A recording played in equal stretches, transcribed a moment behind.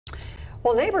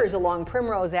Well, neighbors along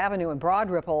Primrose Avenue in Broad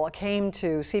Ripple came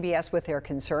to CBS with their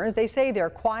concerns. They say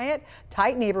their quiet,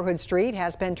 tight neighborhood street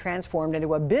has been transformed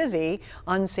into a busy,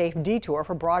 unsafe detour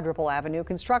for Broad Ripple Avenue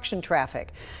construction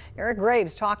traffic. Eric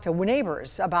Graves talked to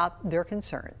neighbors about their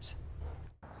concerns.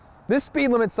 This speed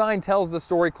limit sign tells the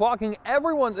story, clocking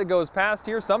everyone that goes past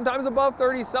here, sometimes above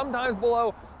 30, sometimes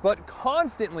below, but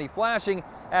constantly flashing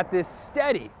at this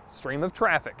steady stream of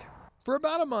traffic. For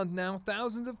about a month now,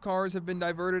 thousands of cars have been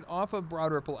diverted off of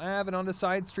Broad Ripple Ave and onto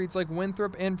side streets like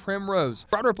Winthrop and Primrose.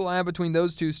 Broad Ripple Ave between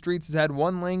those two streets has had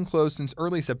one lane closed since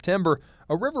early September.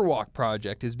 A Riverwalk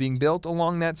project is being built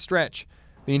along that stretch.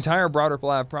 The entire Broad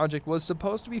Ripple Ave project was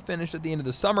supposed to be finished at the end of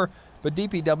the summer, but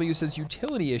DPW says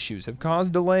utility issues have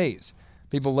caused delays.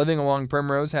 People living along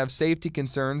Primrose have safety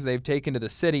concerns they've taken to the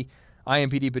city.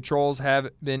 IMPD patrols have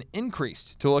been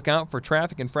increased to look out for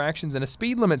traffic infractions, and a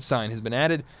speed limit sign has been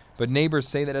added, but neighbors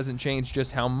say that doesn't change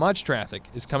just how much traffic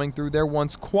is coming through their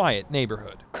once quiet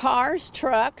neighborhood. Cars,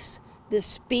 trucks, the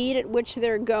speed at which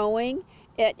they're going,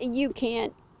 you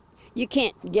can't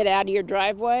get out of your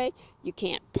driveway. You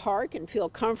can't park and feel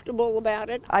comfortable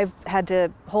about it. I've had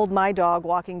to hold my dog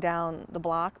walking down the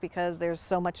block because there's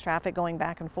so much traffic going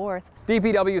back and forth.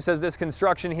 DPW says this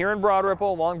construction here in Broad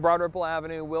Ripple along Broad Ripple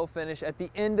Avenue will finish at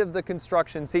the end of the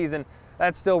construction season.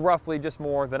 That's still roughly just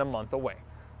more than a month away.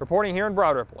 Reporting here in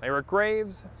Broad Ripple, Eric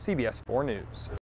Graves, CBS 4 News.